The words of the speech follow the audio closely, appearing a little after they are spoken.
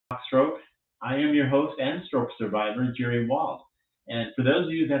Stroke. I am your host and stroke survivor, Jerry Wald. And for those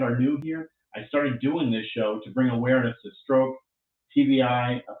of you that are new here, I started doing this show to bring awareness to stroke,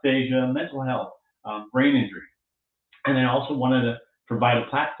 TBI, aphasia, mental health, brain injury. And I also wanted to provide a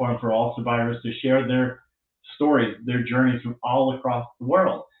platform for all survivors to share their stories, their journeys from all across the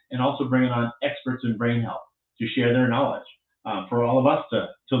world, and also bringing on experts in brain health to share their knowledge for all of us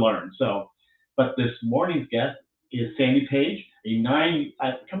to learn. But this morning's guest is Sandy Page,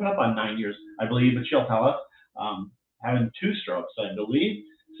 coming up on 9 years, I believe, but she'll tell us, having two strokes, I believe.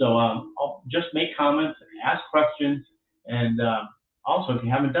 So I'll just make comments, ask questions, and also, if you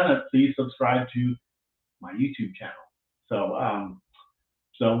haven't done it, please subscribe to my YouTube channel.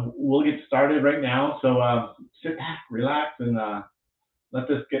 So we'll get started right now. So sit back, relax, and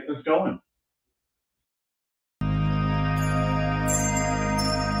let's get this going.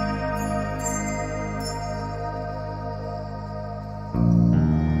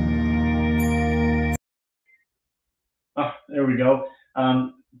 Oh, there we go.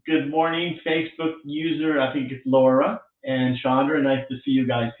 Good morning, Facebook user. I think it's Laura and Chandra. Nice to see you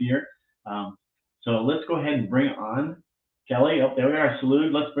guys here. So let's go ahead and bring on Kelly. Oh, there we are.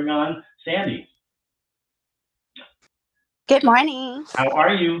 Salute. Let's bring on Sandy. Good morning. How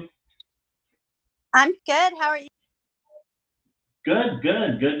are you? I'm good. How are you? Good,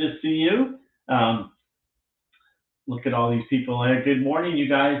 good. Good to see you. Look at all these people there. Good morning, you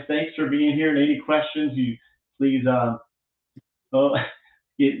guys. Thanks for being here. And any questions, you please,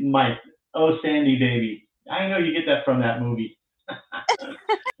 Sandy, baby. I know you get that from that movie.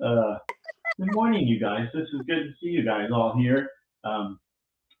 Good morning, you guys. This is good to see you guys all here.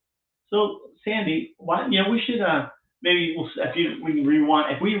 So, Sandy, we should maybe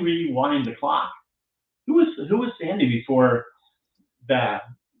if we rewind the clock. Who was Sandy before the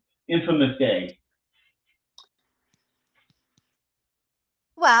infamous day?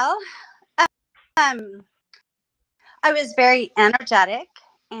 Well, I was very energetic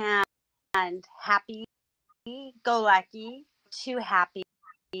and happy, go lucky, too happy,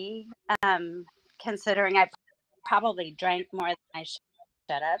 considering I probably drank more than I should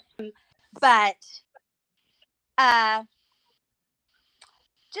have. But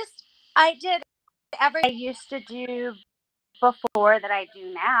I did everything I used to do before that I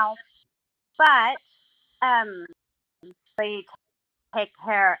do now, but they take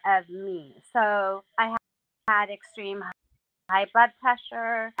care of me. So I had extreme high blood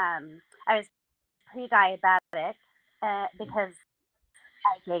pressure. I was pre-diabetic because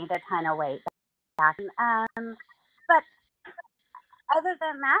I gained a ton of weight back. But other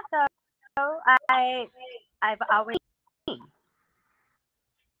than that, though, I've always.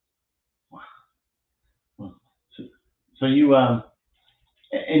 So you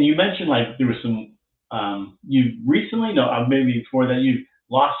and you mentioned like there was some you recently, no, maybe before that, you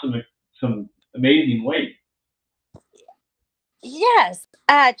lost some amazing weight. Yes,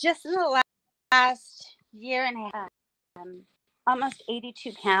 just in the last year and a half, almost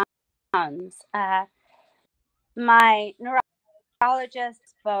 82 pounds. My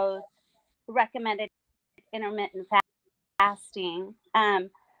neurologists both recommended intermittent fasting,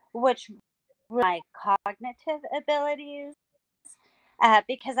 which my cognitive abilities,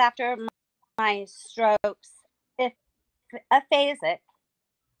 because after my strokes, if aphasic,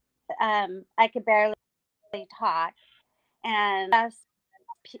 I could barely talk, and a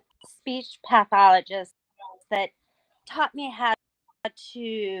speech pathologist that taught me how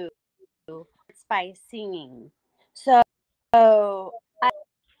to by singing. So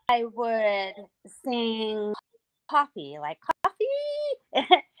I would sing coffee, like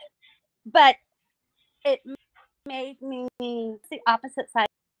coffee, but it made me the opposite side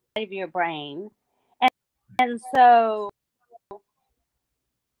of your brain, and so I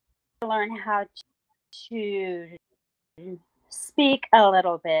learn how to speak a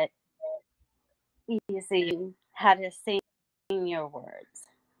little bit easy, how to sing your words.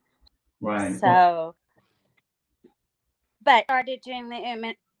 Right. So, but I started doing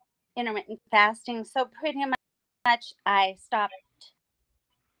the intermittent fasting. So pretty much I stopped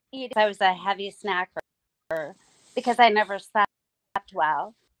eating. I was a heavy snacker because I never slept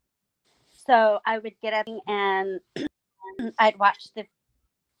well. So I would get up and I'd watch the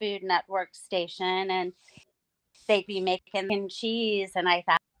Food Network station and they'd be making mac and cheese. And I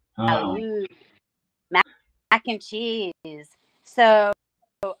thought, ooh, mac and cheese. So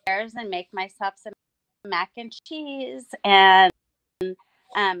and make myself some mac and cheese. And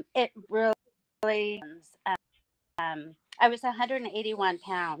it really, I was 181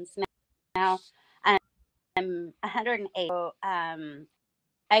 pounds. Now I'm 108. So,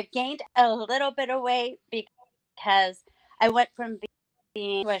 I've gained a little bit of weight because I went from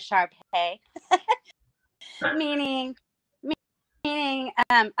with sharp hay, meaning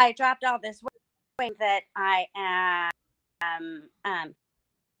I dropped all this weight that I am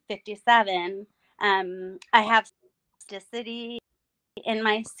 57. I have elasticity in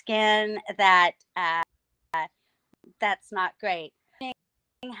my skin that's not great.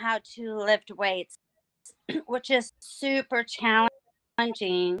 How to lift weights, which is super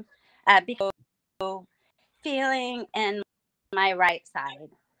challenging because feeling in my right side.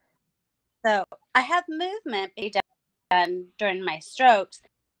 So I have movement being done during my strokes,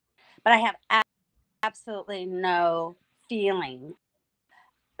 but I have absolutely no feeling.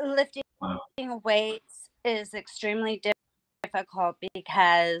 Lifting weights is extremely difficult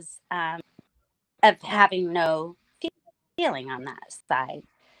because of having no feeling on that side.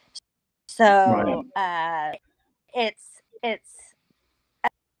 So it's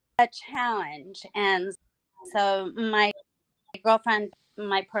a challenge, and so my girlfriend,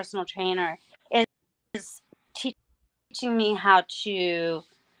 my personal trainer, is teaching me how to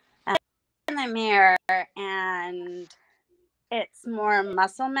in the mirror, and it's more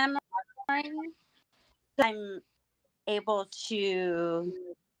muscle memory. I'm able to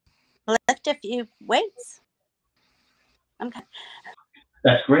lift a few weights. Okay.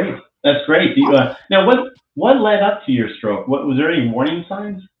 That's great. That's great. Now, what led up to your stroke? Was there any warning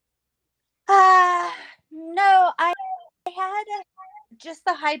signs? No, I had just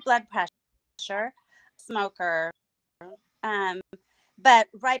the high blood pressure, smoker. But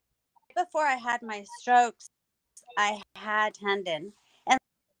right before I had my strokes, I had tendon, and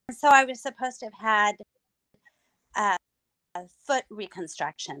so I was supposed to have had a foot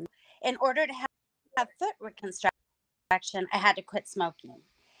reconstruction. In order to have foot reconstruction, I had to quit smoking.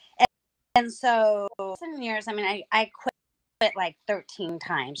 And so, in years, I mean, I quit like 13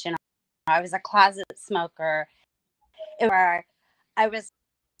 times. You know, I was a closet smoker. Where I was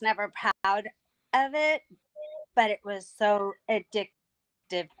never proud of it, but it was so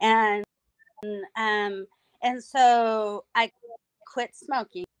addictive. And so I quit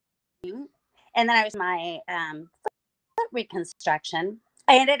smoking, and then I was my foot reconstruction.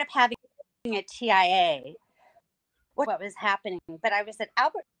 I ended up having a TIA. What was happening? But I was at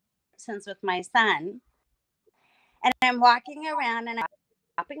Albertsons with my son, and I'm walking around and I'm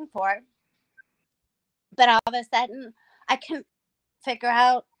shopping for. But all of a sudden, I couldn't figure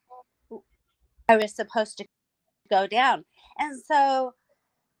out I was supposed to go down, and so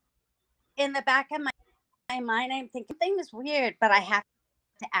in the back of my mind, I'm thinking things weird, but I have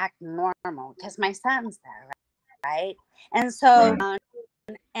to act normal because my son's there, right? And so,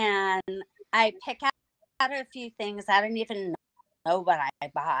 and I pick out a few things. I don't even know what I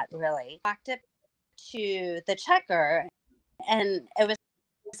bought, really. Walked up to the checker, and it was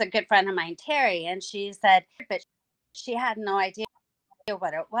a good friend of mine, Terry, and she said, but she had no idea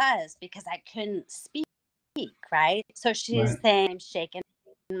what it was because I couldn't speak, right? So she's saying, I'm shaking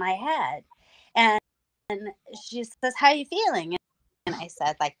my head. And she says, how are you feeling? And I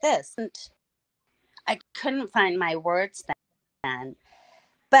said, like this. And I couldn't find my words then.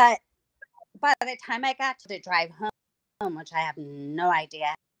 But by the time I got to the drive home, which I have no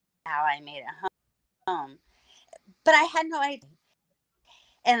idea how I made it home, but I had no idea.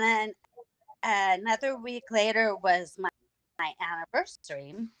 And then another week later was my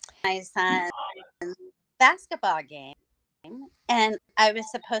anniversary, my son's basketball game. And I was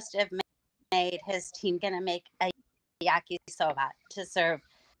supposed to have made his team going to make a yakisoba to serve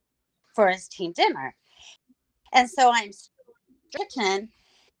for his team dinner. And so I'm in the kitchen,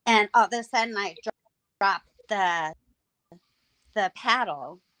 and all of a sudden I dropped the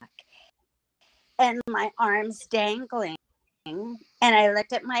paddle, and my arm's dangling. And I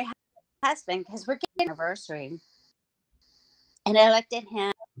looked at my husband because we're getting anniversary. And I looked at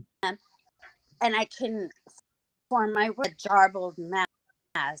him, and I couldn't form my word, jarbled mess.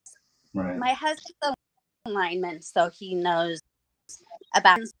 My husband's a lineman, so he knows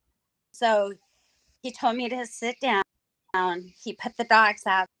about it. So he told me to sit down. He put the dogs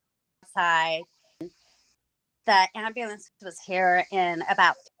outside. The ambulance was here in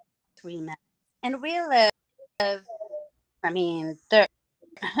about 3 minutes. And we live, I mean, the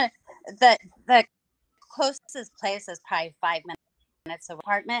closest place is probably 5 minutes of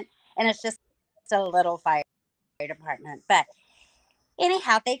apartment, and it's just a little fire department. But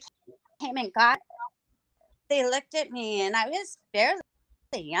anyhow, they came and they looked at me, and I was barely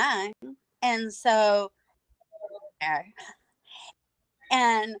young. And so,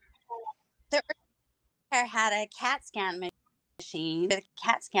 and the had a CAT scan machine,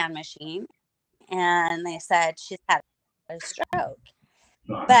 and they said she's had a stroke.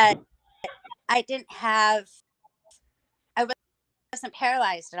 But I wasn't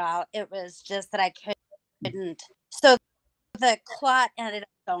paralyzed at all. It was just that I couldn't. So the clot ended up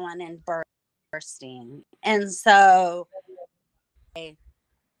going and bursting. And so I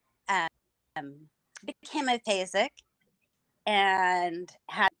became aphasic and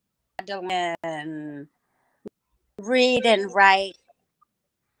had to learn, read and write.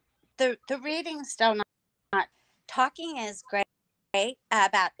 The reading still not. Talking is great,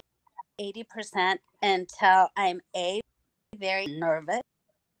 about 80% until I'm very nervous,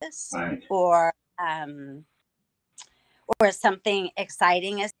 Right. or something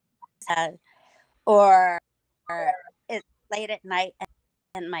exciting is said, or it's late at night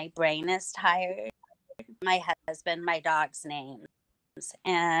and my brain is tired. My husband, my dog's names,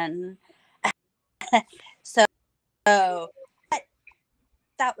 and so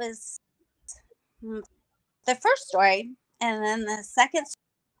that was the first story. And then the second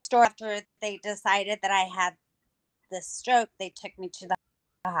story, after they decided that I had this stroke, they took me to the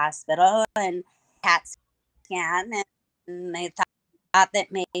hospital and CAT scan, and they thought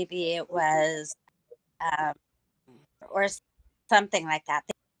that maybe it was or something like that.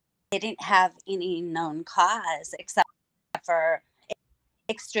 They didn't have any known cause except for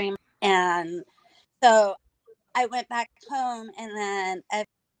extreme. And so I went back home, and then a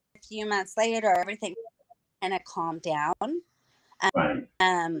few months later, everything kind of calmed down. Right.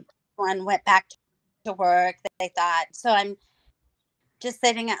 One went back to work. They thought, so I'm just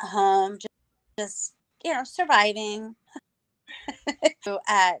sitting at home, just surviving. So,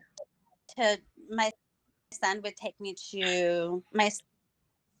 to my son would take me to my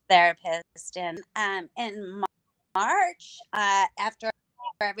therapist, and in March, after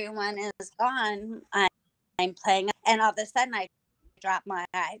everyone is gone, I'm playing, and all of a sudden I dropped my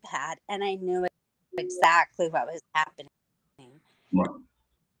iPad, and I knew exactly what was happening. Right.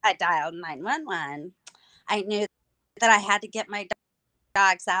 I dialed 911. I knew that I had to get my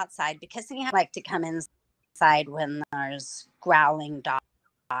dogs outside, because he like to come inside when there's growling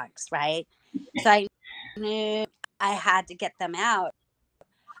dogs, right? So I knew I had to get them out.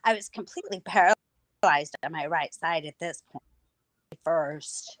 I was completely paralyzed on my right side at this point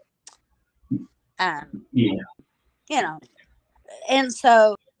first. Yeah. And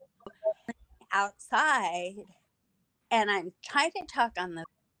so outside, and I'm trying to talk on the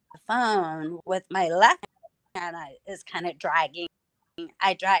phone with my left hand. Is kind of dragging.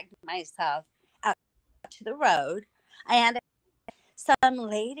 I dragged myself out to the road, and some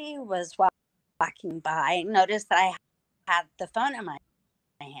lady was walking by, noticed that I had the phone in my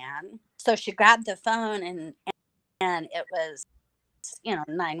hand. So she grabbed the phone, and it was,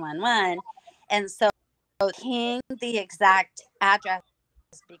 911. And so ping the exact address,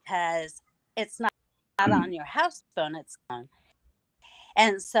 because it's not on your house phone, it's on.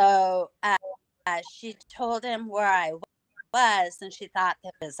 And so she told him where I was, and she thought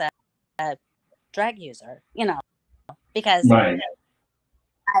that was a drug user, because Right.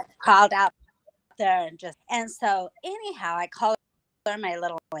 I called out there and so anyhow, I called her my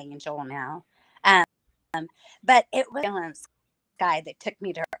little angel now. But it was an ambulance guy that took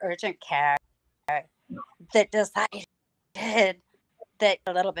me to urgent care that decided that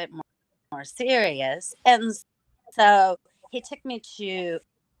a little bit more serious. And so he took me to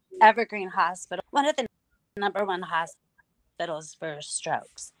Evergreen Hospital, one of the number one hospitals for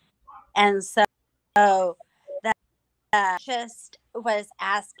strokes. And so that just was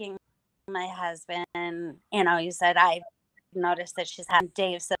asking my husband, he said, I noticed that she's had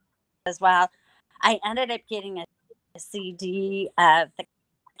Dave as well. I ended up getting a CD of the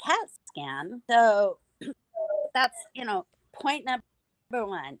CAT scan. So that's, point number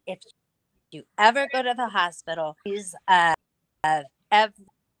one. If you ever go to the hospital, please,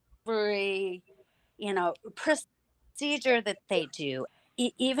 every, procedure that they do,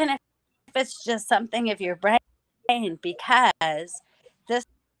 even if it's just something of your brain, because this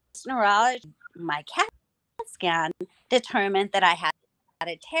neurologist, my CAT scan determined that I had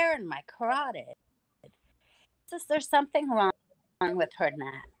a tear in my carotid. There's something wrong with her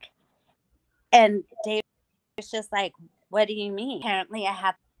neck. And Dave was just like, what do you mean? Apparently I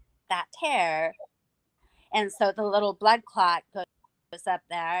have that tear. And so the little blood clot goes up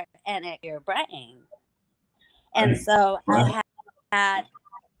there and at your brain. And so I had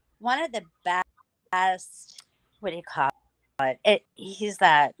one of the best, what do you call it? He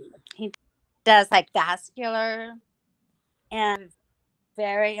does like vascular and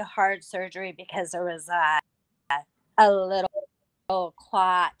very hard surgery, because there was a little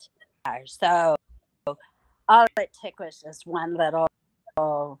clot there. So all it took was just one little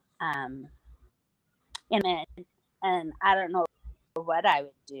image, and I don't know what I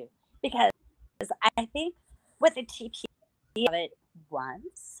would do, because I think with the TP of it,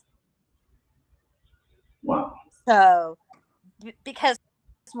 once. Wow. So, because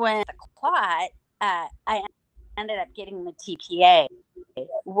when the clot, I ended up getting the TPA,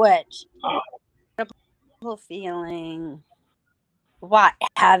 which feeling what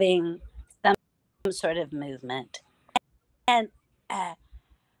having some sort of movement, and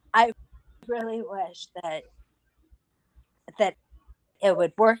I really wish that it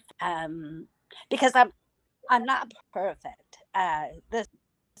would work, because I'm not perfect. This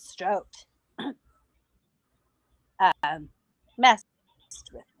stroke messed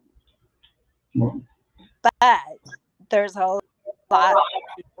with me, but there's a lot of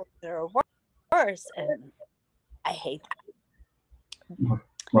people that are worse, and I hate that.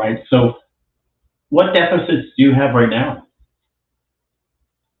 Right. So, what deficits do you have right now?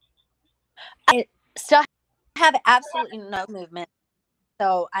 I still have absolutely no movement,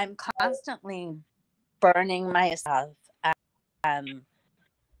 so I'm constantly burning myself.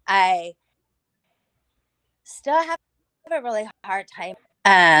 I still have a really hard time.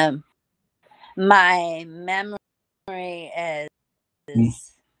 My memory is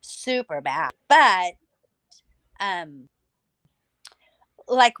super bad, but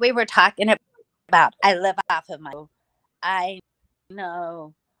like we were talking about, I live off of I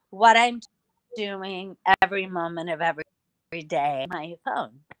know what I'm doing every moment of every day on my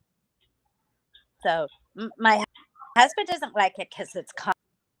phone. So my husband doesn't like it because it's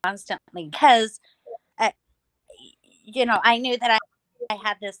constantly, because I knew that I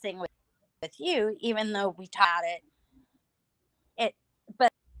had this thing with you, even though we taught it,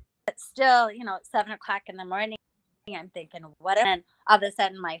 but still, at 7 o'clock in the morning, I'm thinking, what? And all of a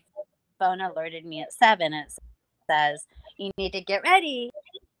sudden my phone alerted me at 7. It says, you need to get ready.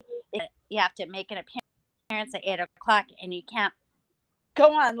 You have to make an appearance at 8 o'clock, and you can't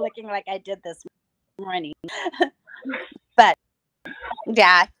go on looking like I did this morning. But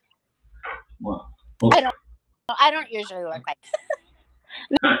yeah, Well, I don't usually look like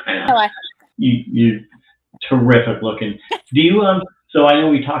you're terrific looking. Do you So I know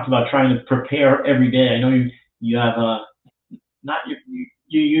we talked about trying to prepare every day. I know you have you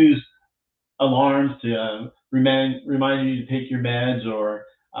use alarms to remind you to take your meds, or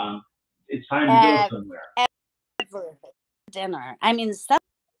it's time to go somewhere. Dinner. I mean,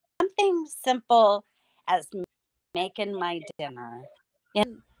 something simple as making my dinner.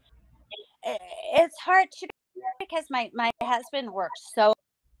 And it's hard to, because my husband works so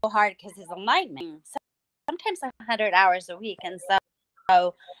hard because he's a lineman. So sometimes 100 hours a week, and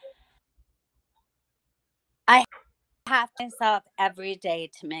so I have myself every day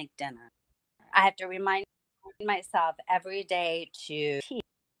to make dinner. I have to remind myself every day to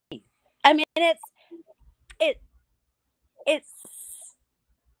eat. I mean, it's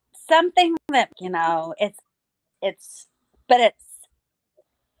something that it's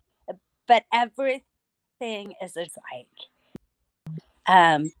but everything is like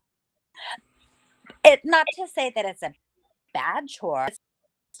it, not to say that it's a bad chore. It's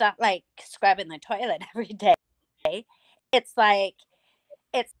not like scrubbing the toilet every day. It's like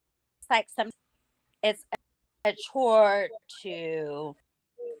it's it's a chore to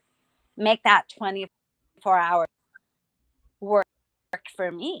make that 24-hour work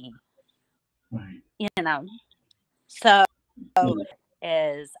for me. Right. So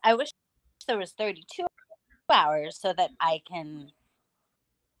I wish there was 32 hours so that I can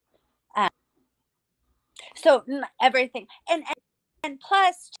so everything, and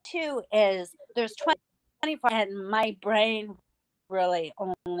plus too is there's 24, and my brain really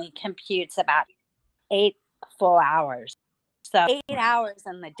only computes about 8 full hours. So 8 hours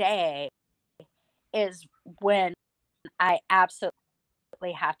in the day is when I absolutely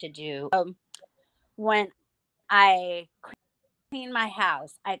have to do. When I clean my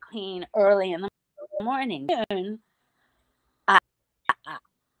house, I clean early in the morning.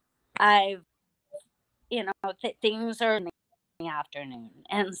 I things are in the afternoon,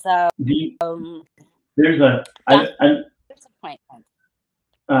 and so there's a disappointment.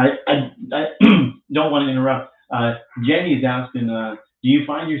 I don't want to interrupt. Jenny's asking, do you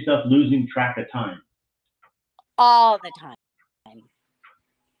find yourself losing track of time? All the time.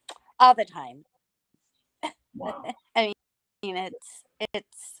 All the time. Wow. I mean,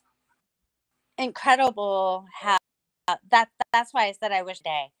 it's incredible how that's why I said I wish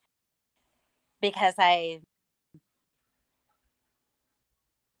day, because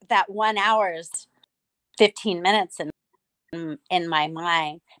that 1 hour is 15 minutes in my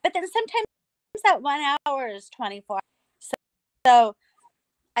mind, but then sometimes that 1 hour is 24. So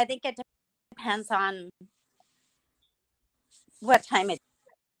I think it depends on what time it.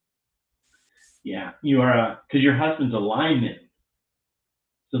 Yeah, you are, because your husband's a lineman.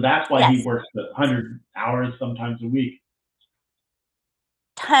 So that's why he Yes, works 100 hours sometimes a week.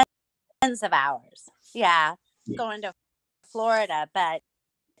 tons of hours. Yeah, Yeah. going to Florida, but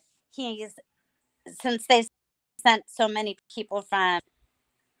he's since they sent so many people from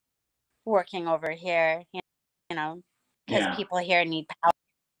working over here, you know, because Yeah. people here need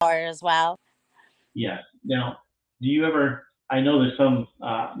power as well. Yes. Now, do you ever? I know there's some.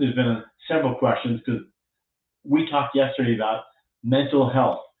 There's been several questions because we talked yesterday about mental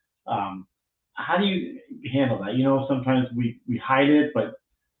health. How do you handle that? You know, sometimes we hide it, but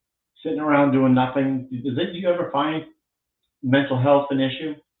sitting around doing nothing. Does it? Do you ever find mental health an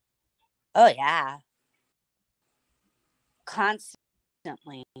issue? Oh yeah,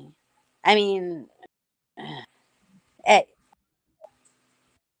 constantly. I mean, it,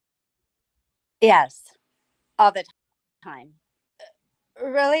 yes, all the time.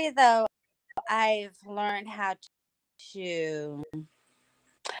 Really, though, I've learned how to.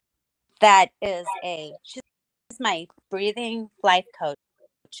 That is she's my breathing life coach,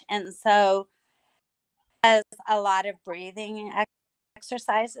 and so has a lot of breathing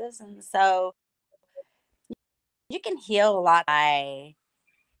exercises, and so you can heal a lot by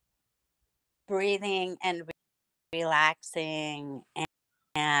breathing and relaxing,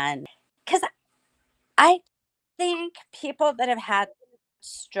 and because I think people that have had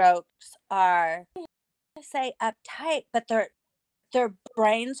strokes are, say, uptight, but their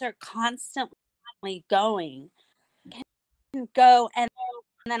brains are constantly going, can go, and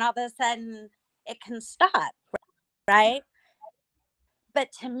then all of a sudden it can stop, right?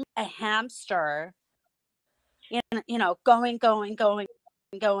 But to me, a hamster, going, going, going,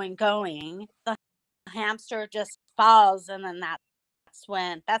 going, going, the hamster just falls, and then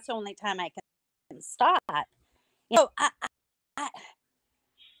that's the only time I can stop. I,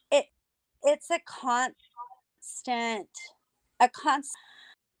 it it's a constant.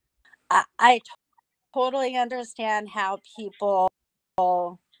 I totally understand how people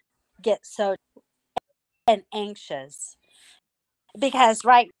get so and anxious because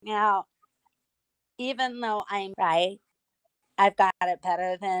right now, even though I'm right, I've got it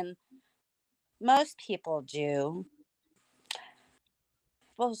better than most people do.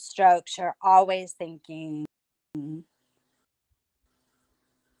 Full strokes are always thinking, when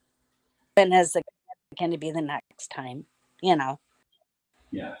is it going to be the next time? You know,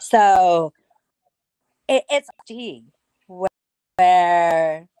 Yes. so it's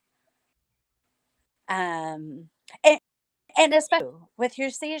where um and, and especially with your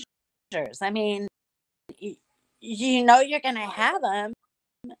seizures. I mean, you're going to have them,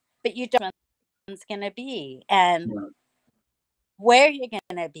 but you don't know when it's going to be and Yeah. where you're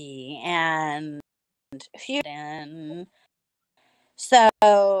going to be and who. And so,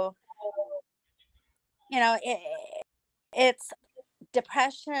 it's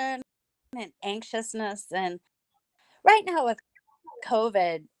depression and anxiousness. And right now with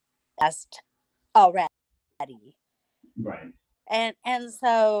COVID, just already. Right. And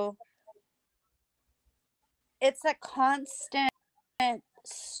so it's a constant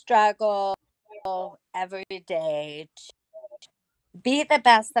struggle every day to be the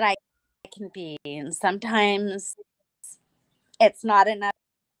best that I can be. And sometimes it's not enough,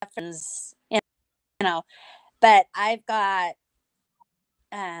 you know, but I've got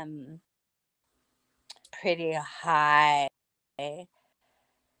pretty high,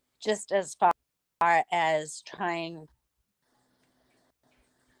 just as far as trying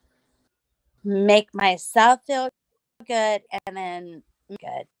make myself feel good and then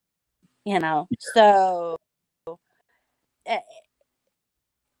good, so it,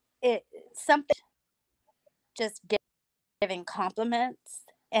 it's something, just giving compliments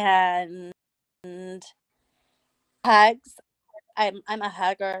and hugs. I'm a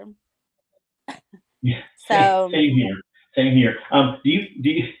hugger. Yeah. So Same here. Same here.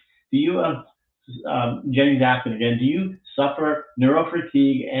 Jenny's asking again. Do you suffer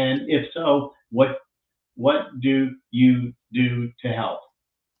neurofatigue? And if so, what do you do to help?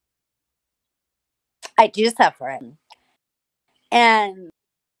 I do suffer it. And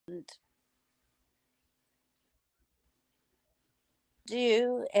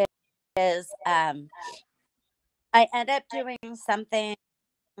do is I end up doing something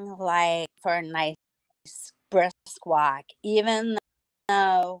like for a nice brisk walk, even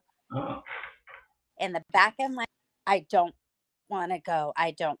though Oh, in the back of my I don't want to go.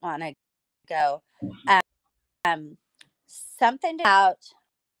 I don't want to go. Um, something about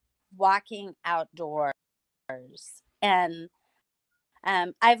walking outdoors, and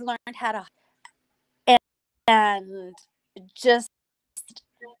I've learned how to and, and just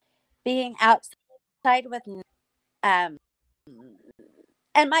being outside with um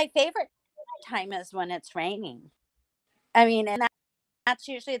And my favorite time is when it's raining. I mean, and that's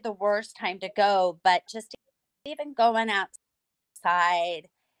usually the worst time to go, but just even going outside,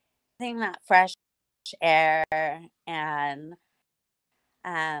 getting that fresh air, and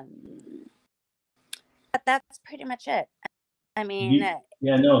um, that's pretty much it. I mean,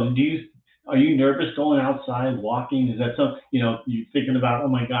 Yeah, no. Are you nervous going outside walking? Is that something you thinking about? Oh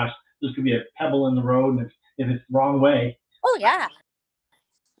my gosh, this could be a pebble in the road, and if it's the wrong way. oh yeah,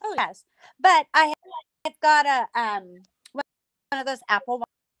 oh yes. But I have got one of those Apple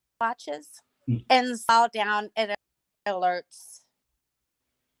Watches, Hmm. and all down it alerts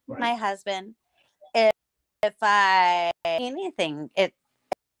Right. my husband if I anything. It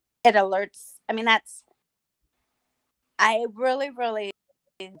alerts. I mean, I really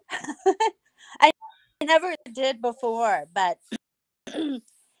I never did before, but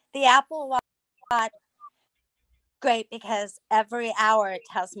the Apple Watch great because every hour it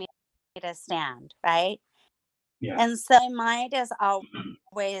tells me to stand, right? Yeah. And so my mind is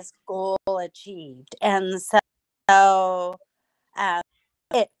always goal achieved. And so um,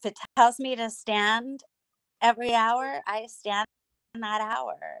 if it tells me to stand every hour, I stand that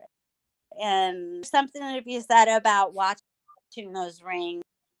hour. And something to be said about watching those rings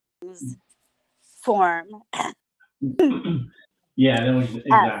form. Yeah, no,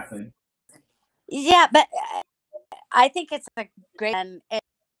 exactly. Yeah, but I think it's a great, and it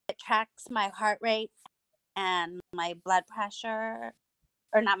tracks my heart rate and my blood pressure,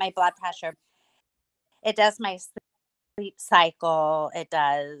 or not my blood pressure. It does my sleep cycle. It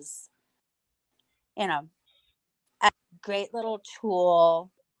does, you know, a great little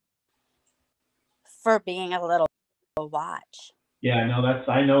tool for being a little watch. Yeah, no,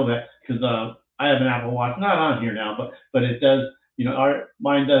 I know that because I have an Apple Watch, not on here now, but it does. Our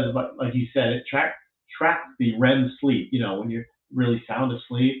mine does, like you said, it tracks the REM sleep. When you're really sound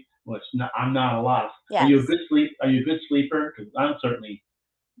asleep, which I'm not a lot. Are you a Yes. good sleep? Are you a good sleeper? Because I'm certainly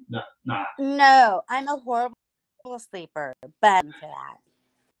not. No, I'm a horrible sleeper, but for that.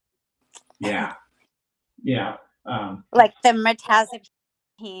 Yeah, yeah, um, Like the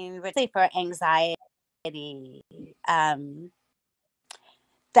mirtazapine, which is for anxiety, um,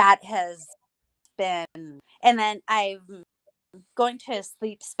 that has been, and then I'm going to a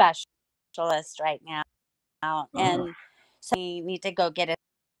sleep specialist right now, uh, and so we need to go get a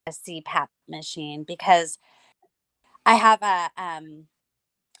CPAP machine because I have a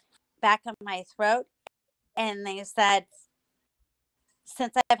back of my throat, and they said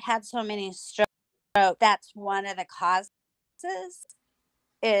since I've had so many strokes, that's one of the causes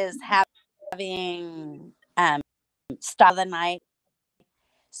is having stop the night.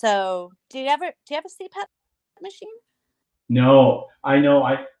 So, do you have a CPAP machine? no, I know.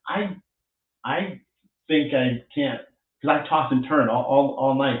 I think I can't because I toss and turn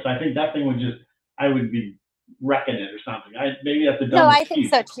all night. So I think that thing would I would be wrecking it or something. Maybe that's a No, dumb I think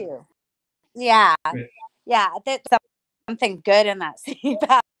excuse. so too. Yeah, yeah, that's something good in that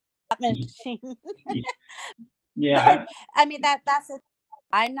CPAP machine. But Yeah, I mean that's it.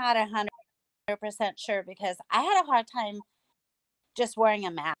 I'm not 100% sure because I had a hard time just wearing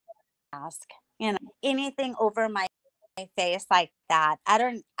a mask. Anything over my face like that. I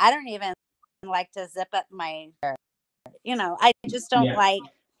don't even like to zip up my hair. I just don't yeah,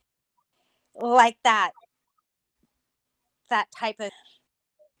 like that type of.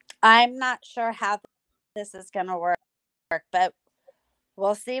 I'm not sure how this is going to work, but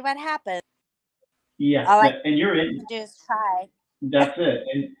we'll see what happens. yeah. All I And you're can in. do is try. That's it.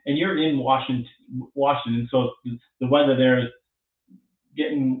 And you're in Washington. So the weather there is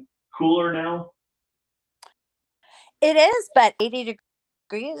getting cooler now. It is, but 80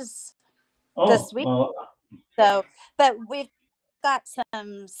 degrees Oh this week. well, So, but we've got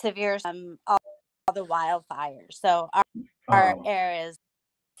some severe, all the wildfires. So our oh air is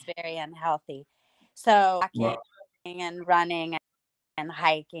very unhealthy. So walking well, and running and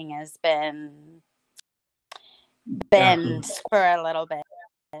hiking has been absolutely. for a little bit,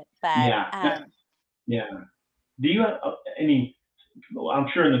 but Yeah, yeah. Do you have any? Well, I'm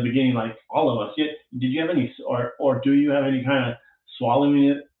sure in the beginning, like all of us, did you have any, or do you have any kind of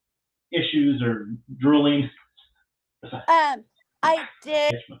swallowing issues or drooling? I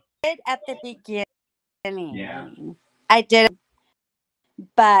did at the Yeah, beginning. I did,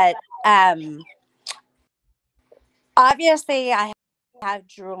 but obviously I have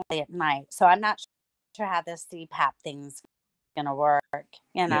drool at night, so I'm not sure how this CPAP thing's gonna work.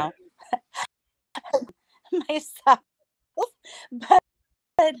 You yeah, know myself, but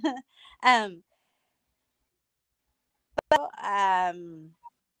um,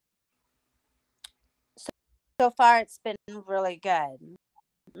 so, so far it's been really good.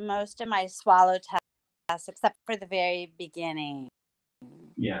 most of my swallow tests, except for the very beginning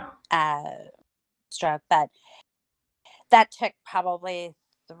stroke, but that took probably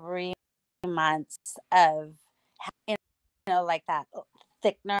 3 months of, like that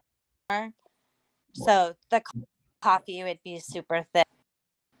thickener. So the coffee would be super thick.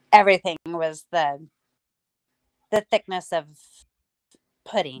 Everything was the thickness of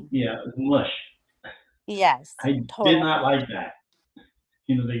pudding. Yeah, mush. Yes. I did not like that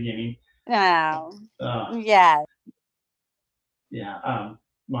in the beginning. No. Yeah. Yeah.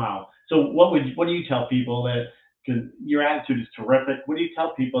 Wow. So what do you tell people that, because your attitude is terrific, what do you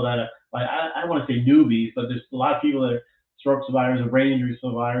tell people that, like, I don't want to say newbies, but there's a lot of people that are stroke survivors or brain injury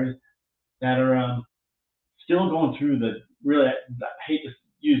survivors that are still going through the, really, I hate to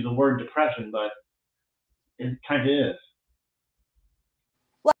use the word depression, but it kind of is.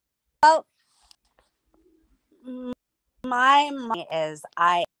 Well, my mind is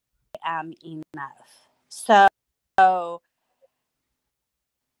I am enough. So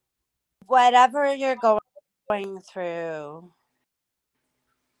whatever you're going through,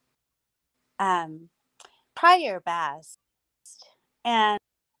 try your best, and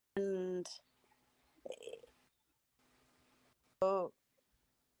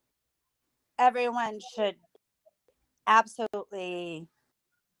everyone should absolutely,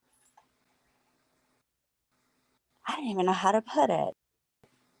 I don't even know how to put it,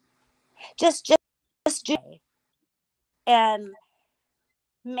 just and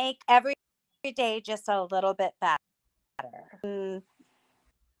make every day just a little bit better. And,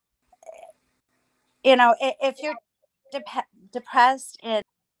 if you're depressed and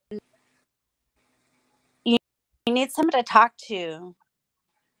you need someone to talk to,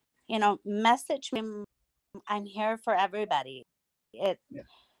 message me. I'm here for everybody.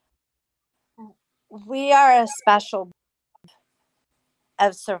 We are a special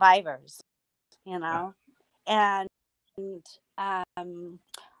of survivors, and I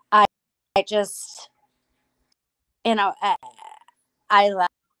just, I love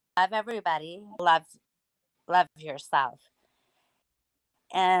everybody. Love yourself,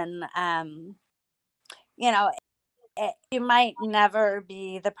 and you might never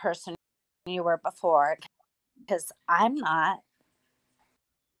be the person you were before, because I'm not.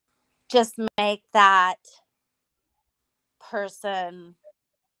 Just make that person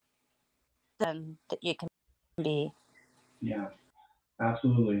that you can be. Yeah,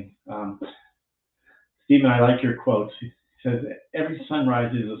 absolutely. Stephen, I like your quotes. He says, every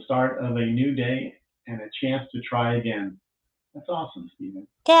sunrise is the start of a new day and a chance to try again. That's awesome, Stephen.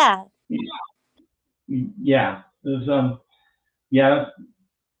 Yeah. Yeah. Yeah,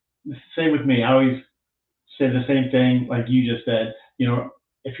 same with me. I always say the same thing like you just said.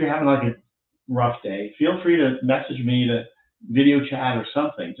 If you're having like a rough day, feel free to message me, to video chat or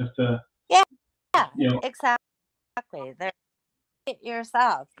something, just to, Yeah, exactly. There,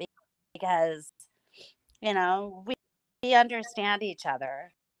 yourself, because we understand each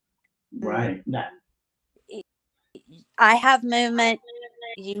other. Right. I have movement,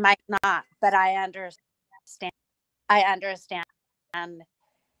 you might not, but I understand. I understand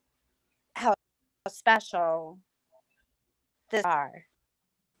how special this are.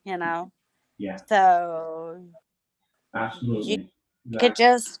 Yeah. So Absolutely. you could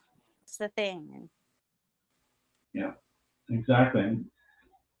just, it's the thing. Yeah. Exactly.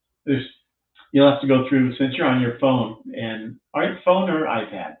 You'll have to go through, since you're on your phone, and are you phone or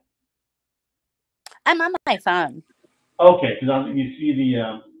iPad? I'm on my phone. Okay, because you see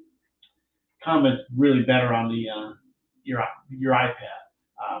the comments really better on the your iPad.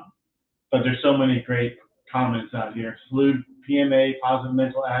 But there's so many great comments out here. Salute PMA, positive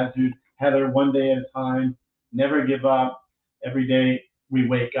mental attitude. Heather, one day at a time. Never give up. Every day we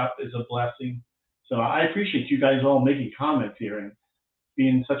wake up is a blessing. So I appreciate you guys all making comments here and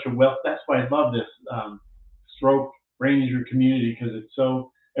being such a That's why I love this stroke brain injury community, because it's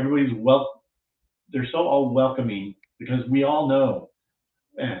so, everybody's they're so all welcoming, because we all know,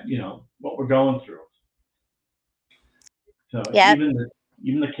 what we're going through. So Yep.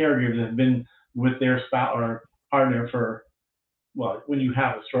 even the caregivers have been with their spouse or partner for, well, when you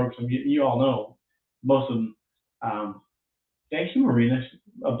have a stroke, so you all know most of them. Thank you, Marina.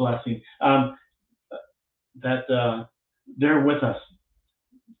 A blessing. That they're with us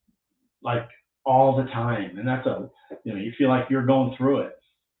like all the time, and that's you feel like you're going through it.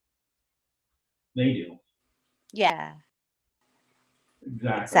 They do. Yeah.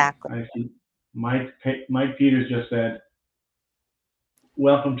 Exactly. I see. Mike Peters just said,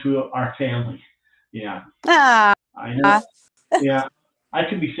 "Welcome to our family." Yeah. Ah. I know. Yeah. I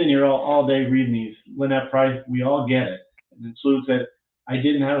could be sitting here all day reading these. Lynette Price, we all get it. And then Salute said, I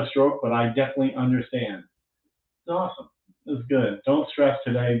didn't have a stroke, but I definitely understand. It's awesome. It's good. Don't stress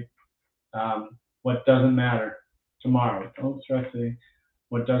today. What doesn't matter tomorrow. Don't stress today.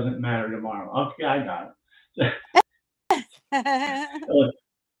 What doesn't matter tomorrow. Okay, I got it. Look,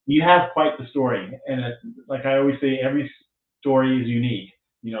 you have quite the story, and like I always say, every story is unique.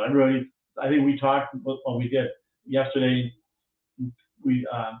 You know, everybody. I think we talked. Well, we did yesterday. We,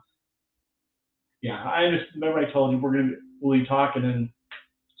 yeah. I just remember I told you we'll be talking, and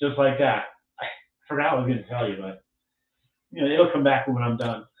just like that, I forgot what I was going to tell you, but you know, it'll come back when I'm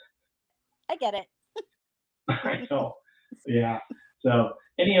done. I get it. I know. Yeah. So,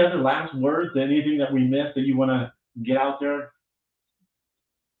 any other last words? Anything that we missed that you want to get out there?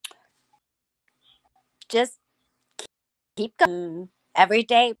 Just keep going. Every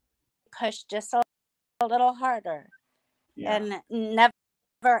day, push just a little harder. Yeah. And never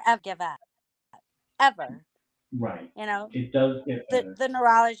ever give up. Ever. Right. You know, It does get better. the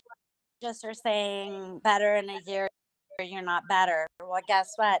neurologists are saying better in a year, you're not better. Well,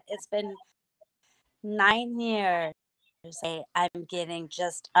 guess what? It's been 9 years. I'm getting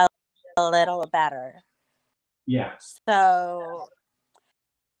just a little better. Yeah. So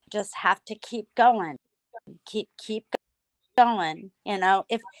just have to keep going. Keep going. You know,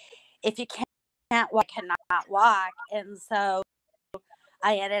 if you can't walk, cannot walk. And so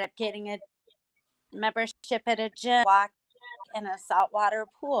I ended up getting a membership at a gym, walk in a saltwater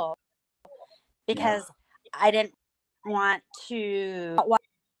pool, because I didn't want to.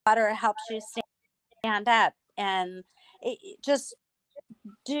 Water helps you stand up, and just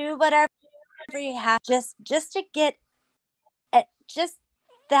do whatever you have, just to get just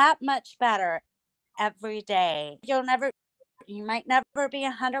that much better every day. You might never be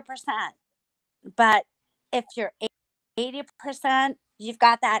 100%, but if you're 80%, you've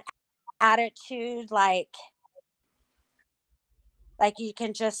got that attitude, like you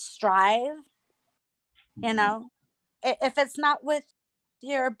can just strive. You know, if it's not with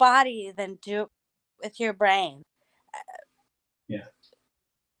your body, then do it with your brain. Yeah.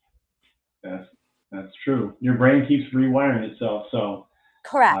 That's true. Your brain keeps rewiring itself. So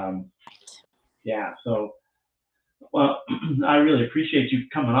Correct. Yeah. So, well, I really appreciate you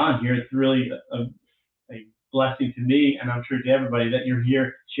coming on here. It's really a blessing to me, and I'm sure to everybody, that you're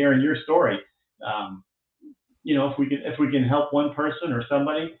here sharing your story. You know, if we can help one person or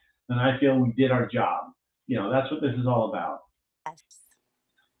somebody, then I feel we did our job. You know, that's what this is all about. Yes.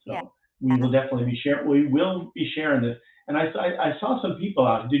 So Yeah. we will definitely be sharing. We will be sharing this. And I saw some people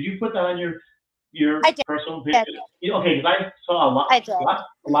out. Did you put that on your I did. personal page? Okay, because I saw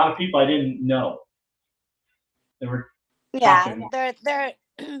a lot of people I didn't know. They were talking.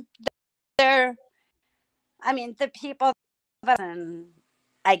 They're I mean, the people that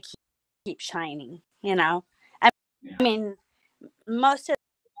I keep shining, you know. I mean, most of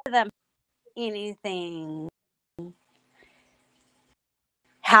them, anything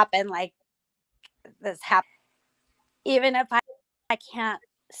happen like this happen, even if I can't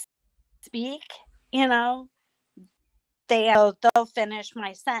speak, you know, they'll finish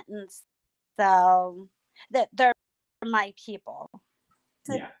my sentence. So that they're my people.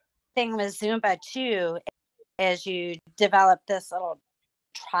 The thing with Zumba too is you develop this little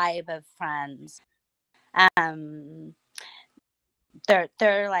tribe of friends.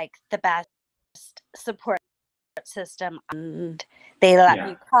 They're like the best support system, and they let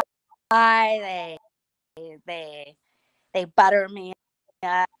me cry. They butter me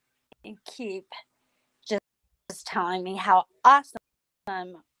up and keep just telling me how awesome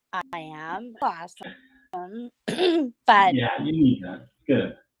I am. Awesome. But yeah, you need that.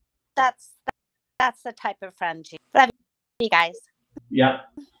 Good. That's the type of friend you love. You guys. Yep,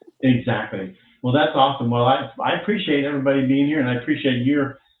 exactly. Well, that's awesome. Well, I appreciate everybody being here, and I appreciate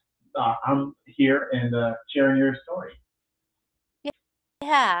your I'm here and sharing your story.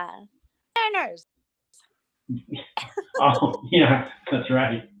 Yeah. Learners. Oh, yeah, that's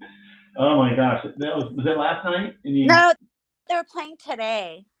right. Oh my gosh, was it last night? No, they were playing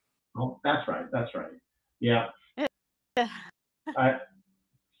today. Oh, that's right. That's right. Yeah.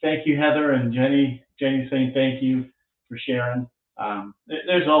 Thank you, Heather and Jenny. Jenny saying thank you for sharing.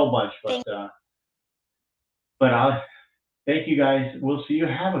 There's a whole bunch, but I'll thank you guys. We'll see you.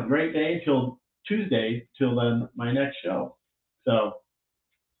 Have a great day till Tuesday, till my next show. So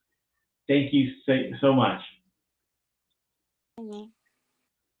thank you so much. Mm-hmm.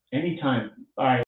 Anytime. All right.